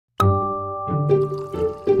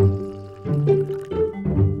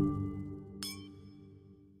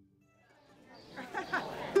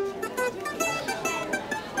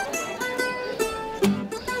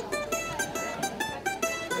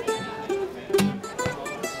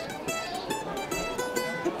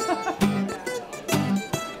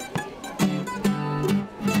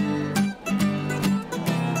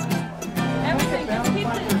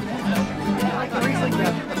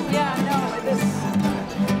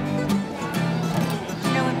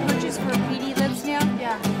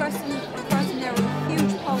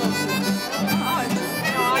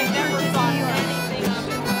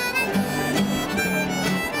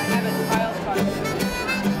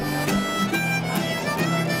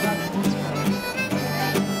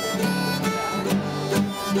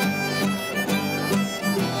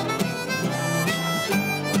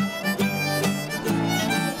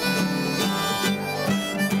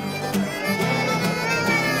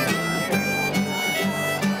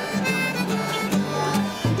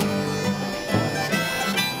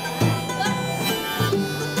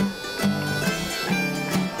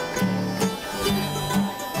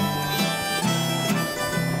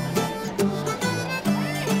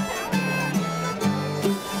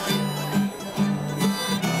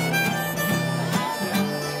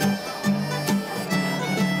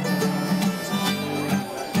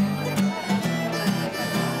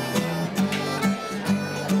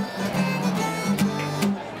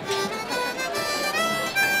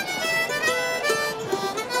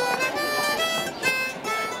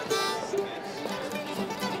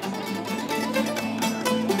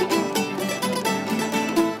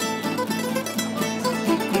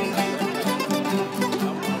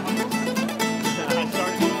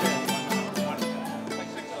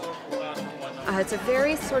It's a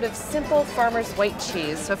very sort of simple farmer's white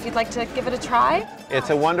cheese. So if you'd like to give it a try. It's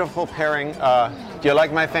a wonderful pairing. Do you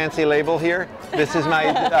like my fancy label here? This is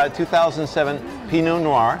my 2007 Pinot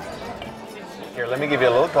Noir. Here, let me give you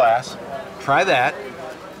a little glass. Try that.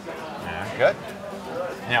 Yeah, good.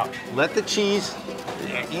 Now, let the cheese,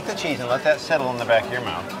 eat the cheese and let that settle in the back of your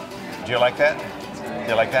mouth. Do you like that? Do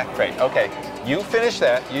you like that? Great. Okay. You finish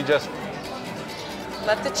that. You just...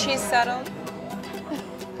 Let the cheese settle.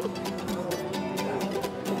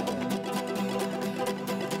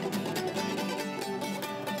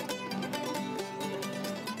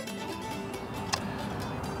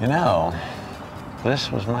 You know,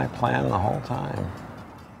 this was my plan the whole time.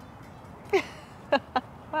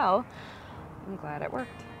 Well, I'm glad it worked.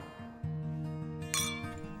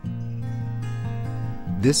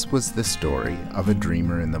 This was the story of a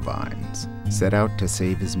dreamer in the vines, set out to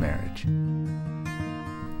save his marriage.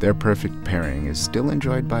 Their perfect pairing is still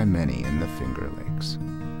enjoyed by many in the Finger Lakes.